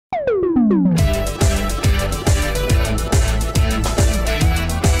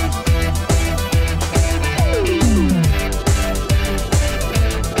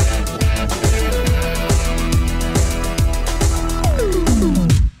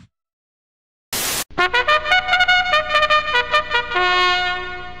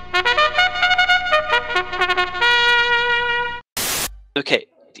Okay,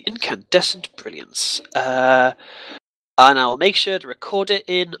 the incandescent brilliance. And I'll make sure to record it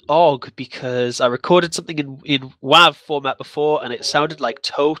in OGG because I recorded something in WAV format before and it sounded like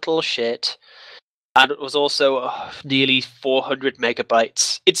total shit. And it was also nearly 400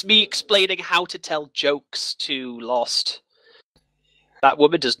 megabytes. It's me explaining how to tell jokes to Lost. That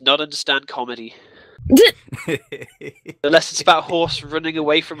woman does not understand comedy. Unless it's about a horse running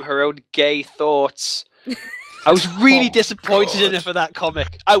away from her own gay thoughts. I was really disappointed in her for that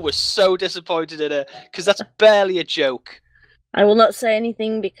comic. I was so disappointed in her, because that's barely a joke. I will not say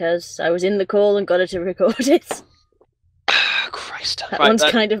anything because I was in the call and got her to record it. Christ. That one's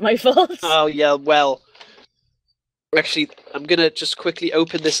kind of my fault. Oh, yeah, well. Actually, I'm going to just quickly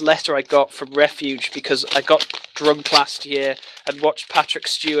open this letter I got from Refuge, because I got drunk last year and watched Patrick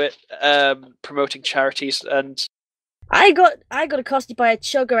Stewart promoting charities, and... I got accosted by a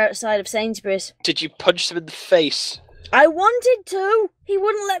chugger outside of Sainsbury's. Did you punch him in the face? I wanted to. He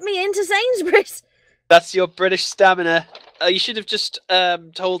wouldn't let me into Sainsbury's. That's your British stamina. You should have just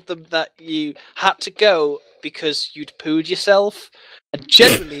told them that you had to go because you'd pooed yourself. And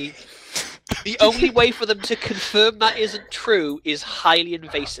generally, the only way for them to confirm that isn't true is highly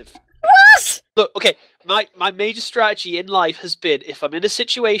invasive. What? Look, okay, my major strategy in life has been, if I'm in a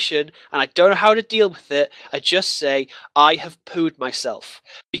situation and I don't know how to deal with it, I just say, I have pooed myself.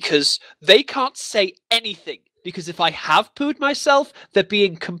 Because they can't say anything. Because if I have pooed myself, they're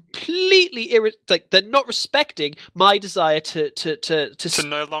being completely they're not respecting my desire to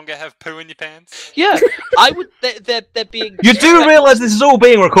no longer have poo in your pants. Yeah, I would. They're being. You do realise this is all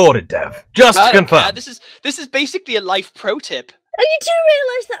being recorded, Dev? Just to confirm. This is basically a life pro tip. And you do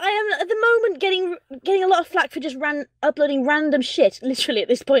realise that I am at the moment getting a lot of flack for just uploading random shit, literally at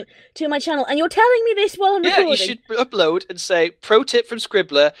this point, to my channel, and you're telling me this while I'm recording. Yeah, you should upload and say, pro tip from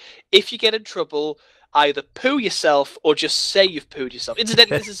Scribbler, if you get in trouble, either poo yourself or just say you've pooed yourself.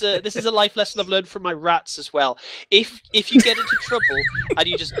 Incidentally, this is a life lesson I've learned from my rats as well. If you get into trouble and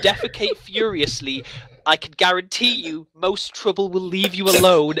you just defecate furiously, I can guarantee you most trouble will leave you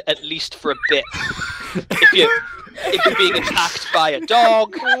alone, at least for a bit. If you're being attacked by a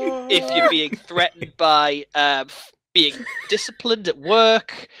dog, if you're being threatened by being disciplined at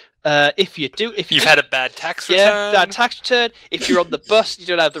work, if you've had a bad tax return, bad tax return, if you're on the bus and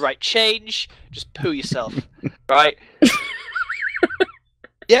you don't have the right change, just poo yourself, right?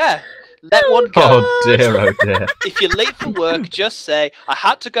 Yeah, let one go. Oh dear, oh dear. If you're late for work, just say, I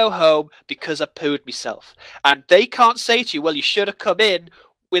had to go home because I pooed myself. And they can't say to you, well, you should have come in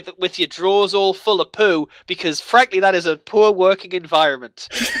with your drawers all full of poo, because frankly that is a poor working environment.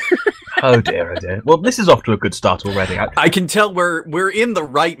 Oh dear, oh dear. Well, this is off to a good start already. I can tell we're in the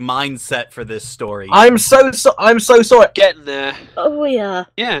right mindset for this story. I'm so sorry. Getting there. Oh yeah.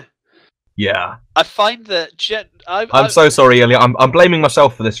 Yeah. Yeah. I find that I'm so sorry, Illya. I'm blaming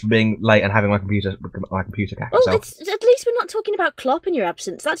myself for this, for being late and having my computer cack Well, itself. at least we're not talking about clop in your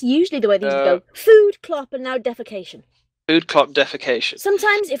absence. That's usually the way these go. Food, clop, and now defecation. Food, clop, defecation.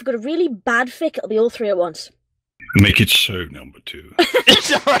 Sometimes, if we've got a really bad fic, it'll be all three at once. Make it so, number two.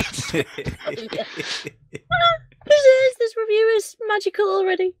 It's alright. This review is magical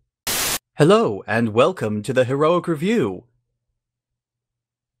already. Hello, and welcome to the Heroic Review.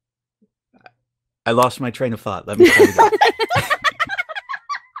 I lost my train of thought. Let me try it again.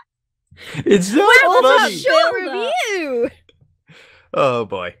 It's so funny. Short review. Oh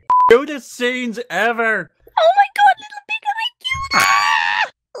boy. Cutest scenes ever. Oh my god, little big eye.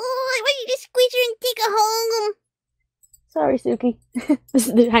 Oh, I want you to squeeze her and take her home. Sorry,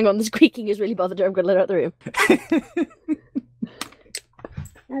 Suki. Hang on, the squeaking has really bothered her. I'm going to let her out the room.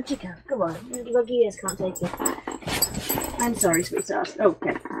 Now, Chica, come on. The lucky ears can't take you. I'm sorry, sweetheart.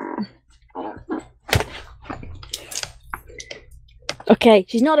 Okay. Okay,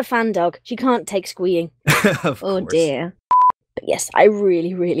 she's not a fan dog. She can't take squeeing. Oh dear. But yes, I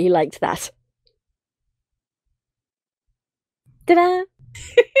really, really liked that. Ta-da!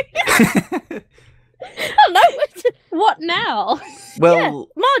 Hello. What now? Well, yeah.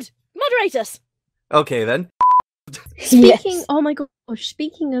 Moderate us. Okay then. Speaking, oh my gosh!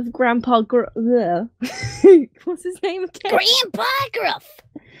 Speaking of Grandpa Gruff, what's his name again? Grandpa Gruff.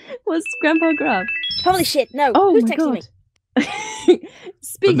 What's Grandpa Gruff? Holy shit! No. Oh Who's my texting god. me?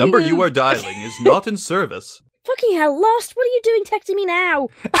 The number you are dialing is not in service. Fucking hell, Lost, what are you doing texting me now?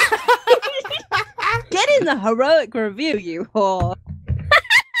 Get in the heroic review, you whore.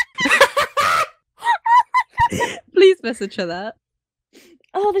 Please message her that.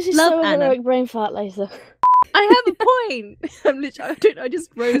 Oh, this is Love so Anna. heroic brain fart laser. I have a point. I'm literally, I just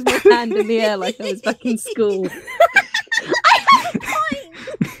rose my hand in the air like I was back in school. I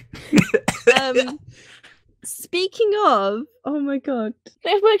have a point. Speaking of, oh my god,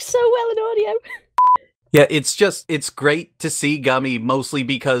 It works so well in audio. Yeah, it's great to see Gummy, mostly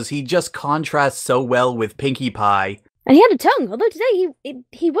because he just contrasts so well with Pinkie Pie. And he had a tongue, although today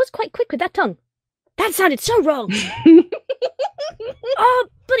he was quite quick with that tongue. That sounded so wrong. Oh,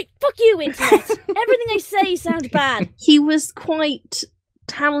 buddy, fuck you, internet. Everything I say sounds bad. he was quite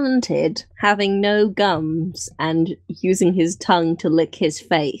talented, having no gums and using his tongue to lick his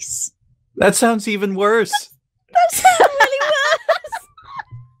face. That sounds even worse. That sounds really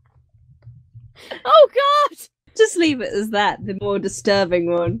worse. Oh, God. Just leave it as that, the more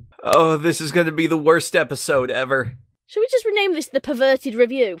disturbing one. Oh, this is going to be the worst episode ever. Should we just rename this the perverted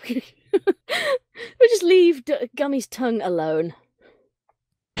review? We just leave Gummy's tongue alone.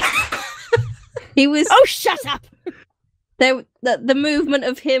 He was Oh, shut up! the movement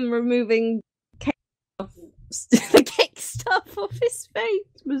of him removing the cake stuff off his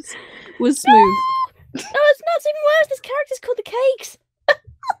face was smooth. No, it's not even worse. This character's called the Cakes.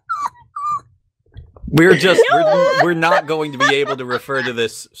 We're not going to be able to refer to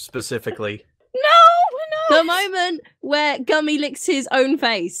this specifically. No, we're The not. moment where Gummy licks his own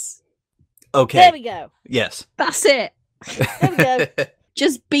face. Okay. There we go. Yes. That's it. There we go.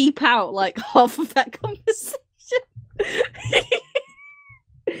 Just beep out like half of that conversation.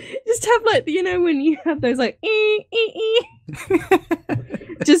 Just have like, you know, when you have those like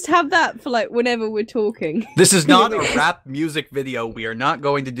just have that for like whenever we're talking. This is not a rap music video. We are not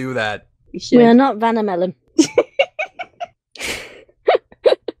going to do that. We should. We are not Vanna Melon.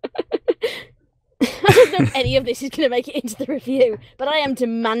 I don't know if any of this is going to make it into the review, but I am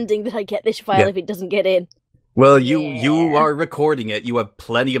demanding that I get this file Yeah. if it doesn't get in. Well, you Yeah. are recording it. You have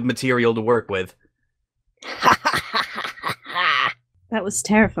plenty of material to work with. That was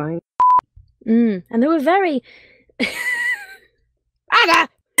terrifying. And they were very... Anna!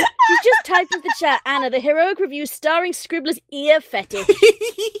 She's just typed into the chat, Anna, the heroic review starring Scribbler's ear fetish.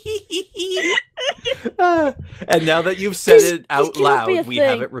 And now that you've said This it out cannot be a loud, we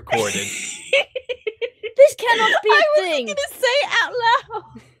have thing. it recorded. This cannot be a thing. Gonna say it out loud.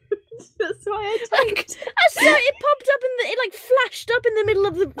 That's why I typed. I saw it popped up it like flashed up in the middle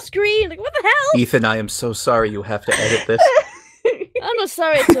of the screen. Like, what the hell? Ethan, I am so sorry you have to edit this. I'm not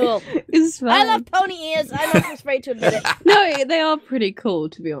sorry at all. It's fine. I love pony ears. I'm not afraid to admit it. No, they are pretty cool,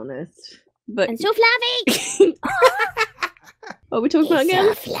 to be honest. But And so fluffy. what are we talking about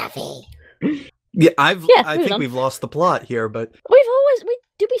again? Fluffy. Yeah, I moving think on. we've lost the plot here, but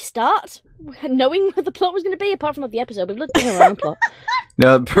Did we start knowing what the plot was going to be? Apart from the episode, we've looked at our own plot.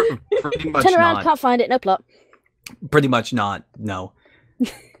 no, pretty much Turn around, not. can't find it. No plot. Pretty much not. No.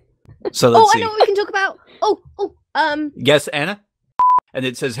 So Oh, let's I see. know what we can talk about. Yes, Anna? And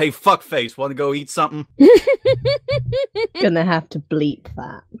it says, hey, fuckface, want to go eat something? Gonna have to bleep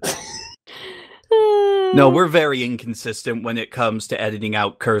that. No, we're very inconsistent when it comes to editing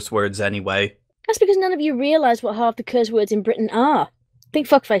out curse words anyway. That's because none of you realise what half the curse words in Britain are. I think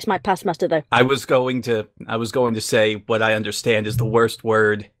fuckface might pass muster though. I was going to say what I understand is the worst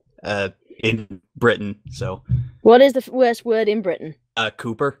word in Britain, so What is the worst word in Britain?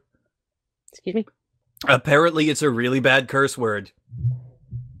 Cooper. Excuse me. Apparently it's a really bad curse word.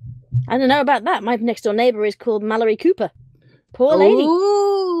 I don't know about that. My next door neighbour is called Mallory Cooper. Poor lady.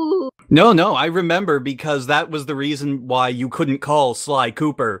 Ooh. No, I remember because that was the reason why you couldn't call Sly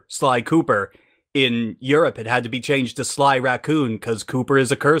Cooper. In Europe, it had to be changed to Sly Raccoon because Cooper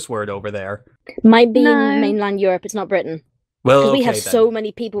is a curse word over there. Might be No. in mainland Europe. It's not Britain. Well, Because okay, we have then. so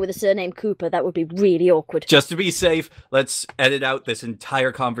many people with the surname Cooper. That would be really awkward. Just to be safe, let's edit out this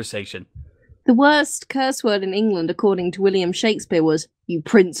entire conversation. The worst curse word in England, according to William Shakespeare, was "You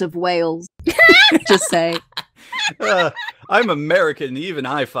Prince of Wales." Just say. I'm American, even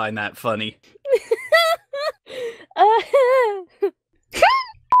I find that funny.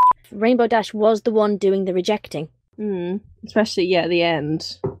 Rainbow Dash was the one doing the rejecting. Especially, at the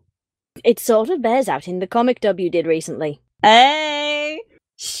end. It sort of bears out in the comic dub you did recently. Hey!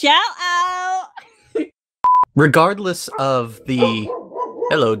 Shout out! Regardless of the...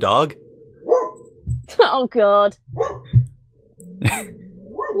 Hello, dog. Oh god.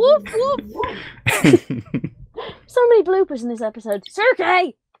 Woof woof! So many bloopers in this episode.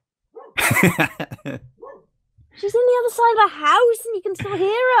 Sergey! She's in the other side of the house and you can still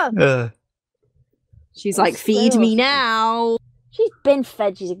hear her. She's like, feed me now. She's been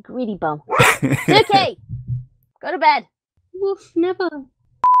fed. She's a greedy bum. Okay, go to bed. Woof, never.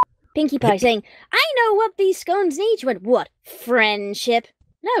 Pinkie Pie saying, I know what these scones need. She went, what? Friendship?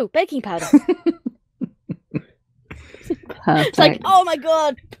 No, baking powder. Perfect. It's like, oh my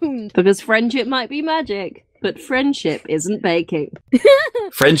god. Because friendship might be magic, but friendship isn't baking.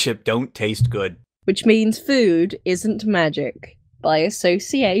 Friendship don't taste good. Which means food isn't magic. By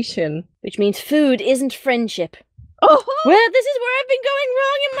association. Which means food isn't friendship. Oh! Well, this is where I've been going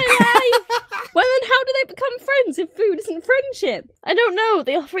wrong in my life. Well, then how do they become friends if food isn't friendship? I don't know.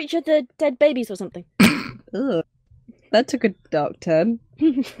 They offer each other dead babies or something. Ugh. That took a dark turn. I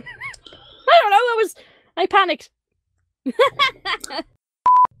don't know. I panicked.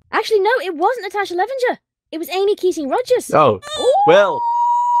 Actually, no, it wasn't Natasha Levenger. It was Amy Keating-Rogers. Oh, well,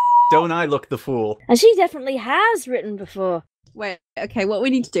 don't I look the fool? And she definitely has written before. Wait, okay, what we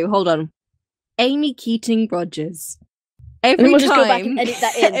need to do, hold on. Amy Keating-Rogers. And Every we'll time, just go back and edit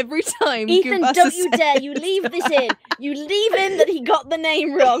that in. Every time, Ethan, Goombasa don't you says- dare! You leave this in. You leave in that he got the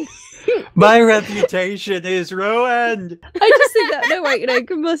name wrong. My reputation is ruined. I just think that no wait,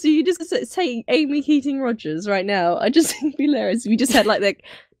 Goombasa, you just say Amy Keating-Rogers right now. I just think it'd be hilarious. We just had like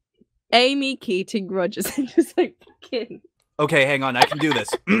Amy Keating-Rogers and just like fucking. Okay, hang on, I can do this.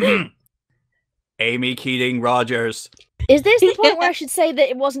 Amy Keating-Rogers. Is this the point where I should say that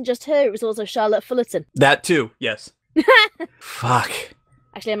it wasn't just her? It was also Charlotte Fullerton. That too, yes. Fuck.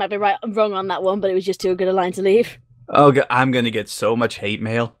 Actually, I might be wrong on that one, but it was just too good a line to leave. Oh, I'm gonna get so much hate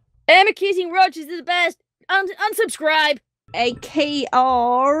mail. Amy Keating-Rogers is the best. Unsubscribe.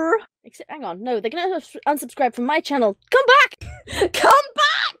 AKR. Except, hang on, no, they're gonna unsubscribe from my channel. Come back. Come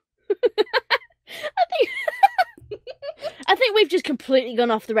back. I think we've just completely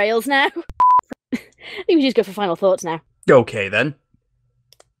gone off the rails now. I think we just go for final thoughts now. Okay, then.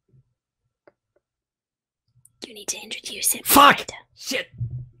 You need to introduce him. Fuck! Shit!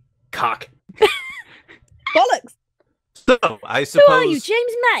 Cock. Bollocks. So, I suppose... Who are you,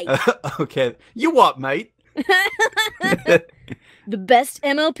 James May? Okay. You what, mate? The best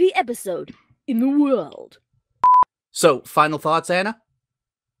MLP episode in the world. So, final thoughts, Anna?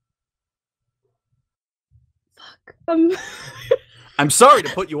 Fuck. I'm sorry to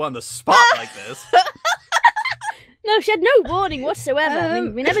put you on the spot like this. No, she had no warning whatsoever. I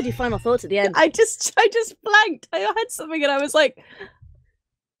mean, we never do final thoughts at the end. I just blanked. I had something and I was like,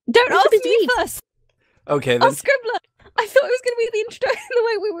 don't ask me first. Okay, Oh, then. Scribbler. I thought it was going to be the introduction the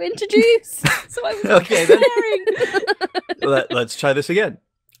way we were introduced. So I was Okay, then. staring. Let's try this again.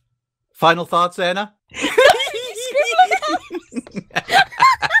 Final thoughts, Anna? I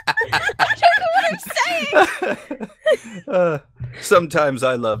don't know what I'm saying. Sometimes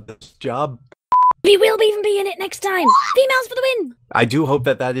I love this job. We will even be in it next time. Females for the win. I do hope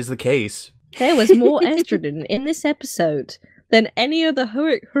that that is the case. There was more estrogen in this episode than any other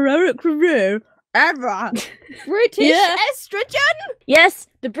heroic review ever. British estrogen? Yes,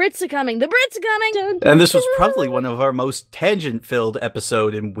 the Brits are coming. The Brits are coming. And this was probably one of our most tangent-filled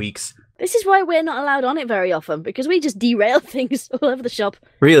episode in weeks. This is why we're not allowed on it very often, because we just derail things all over the shop.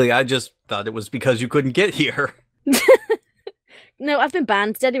 Really, I just thought it was because you couldn't get here. No, I've been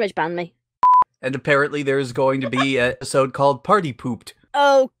banned. DeadlyReg banned me. And apparently there's going to be an episode called Party Pooped.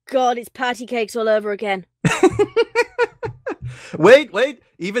 Oh god, it's patty cakes all over again. Wait,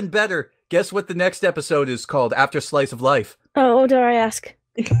 even better. Guess what the next episode is called after Slice of Life? Oh, dare I ask?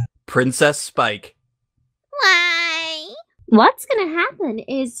 Princess Spike. Why? What's gonna happen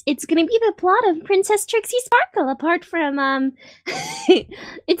is it's gonna be the plot of Princess Trixie Sparkle, apart from,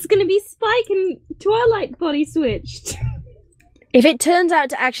 it's gonna be Spike and Twilight body switched. If it turns out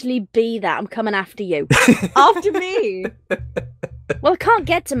to actually be that, I'm coming after you. After me. Well, I can't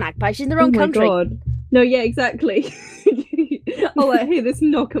get to Magpie. She's in the wrong country. Oh my god. No, yeah, exactly. I'll hear this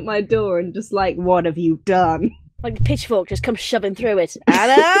knock at my door and just like, what have you done? Like the pitchfork just comes shoving through it.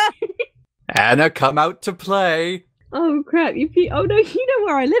 Anna! Anna, come out to play. Oh crap, oh no, you know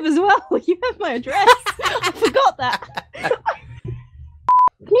where I live as well. You have my address. I forgot that.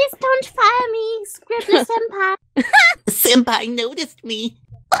 Please don't fire me, Scribbler Senpai. Senpai noticed me.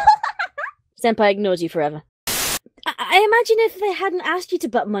 Senpai ignores you forever. I imagine if they hadn't asked you to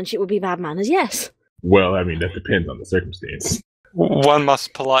butt munch, it would be bad manners, yes. Well, I mean, that depends on the circumstance. One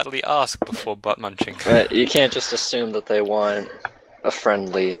must politely ask before butt munching. Right, you can't just assume that they want a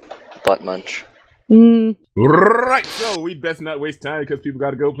friendly butt munch. Right, so we best not waste time because people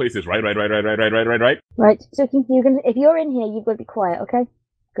gotta go places. Right. Right, Suki, if you're in here, you've got to be quiet, okay?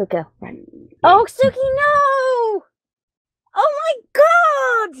 Good girl. Right. Oh, Suki, no! Oh my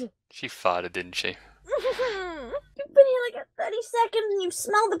god! She farted, didn't she? You've been here like 30 seconds and you've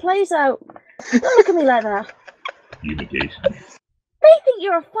smelled the place out. Don't look at me like that. Communication. They think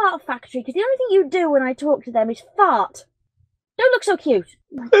you're a fart factory because the only thing you do when I talk to them is fart. Don't look so cute.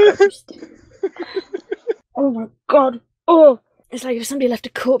 Oh my god. Oh, it's like if somebody left a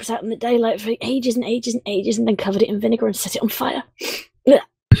corpse out in the daylight for ages and ages and ages and then covered it in vinegar and set it on fire.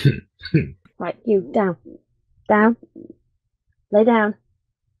 Right, you, down. Down. Lay down.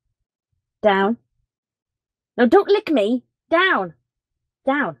 Down. No, don't lick me. Down.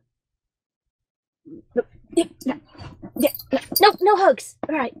 Down. No, no hugs.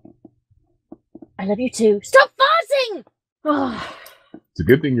 All right. I love you too. Stop farting! Oh. It's a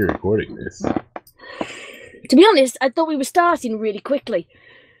good thing you're recording this. To be honest, I thought we were starting really quickly.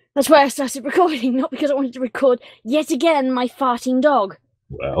 That's why I started recording, not because I wanted to record yet again my farting dog.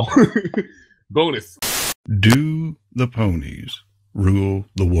 Well, bonus. Do the ponies rule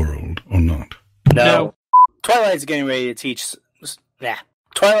the world or not? No. Twilight's getting ready to teach. Yeah.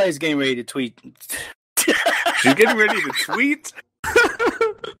 Twilight's getting ready to tweet. She's getting ready to tweet?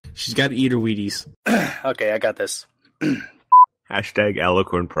 She's got to eat her Wheaties. Okay, I got this. Hashtag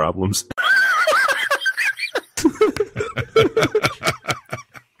Alicorn problems.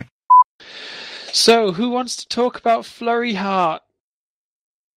 So, who wants to talk about Flurry Heart?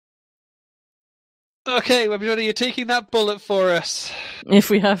 Okay, everybody, you're taking that bullet for us.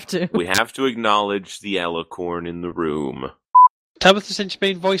 If we have to. We have to acknowledge the Alicorn in the room. Tabitha St.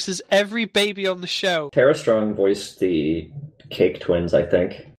 Germain voices every baby on the show. Tara Strong voiced the Cake Twins, I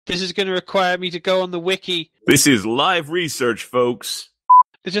think. This is going to require me to go on the wiki. This is live research, folks.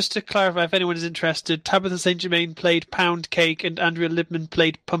 Just to clarify, if anyone is interested, Tabitha St. Germain played Pound Cake and Andrea Libman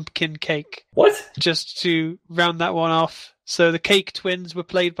played Pumpkin Cake. What? Just to round that one off. So the Cake Twins were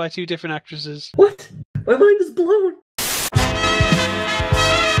played by two different actresses. What? My mind is blown.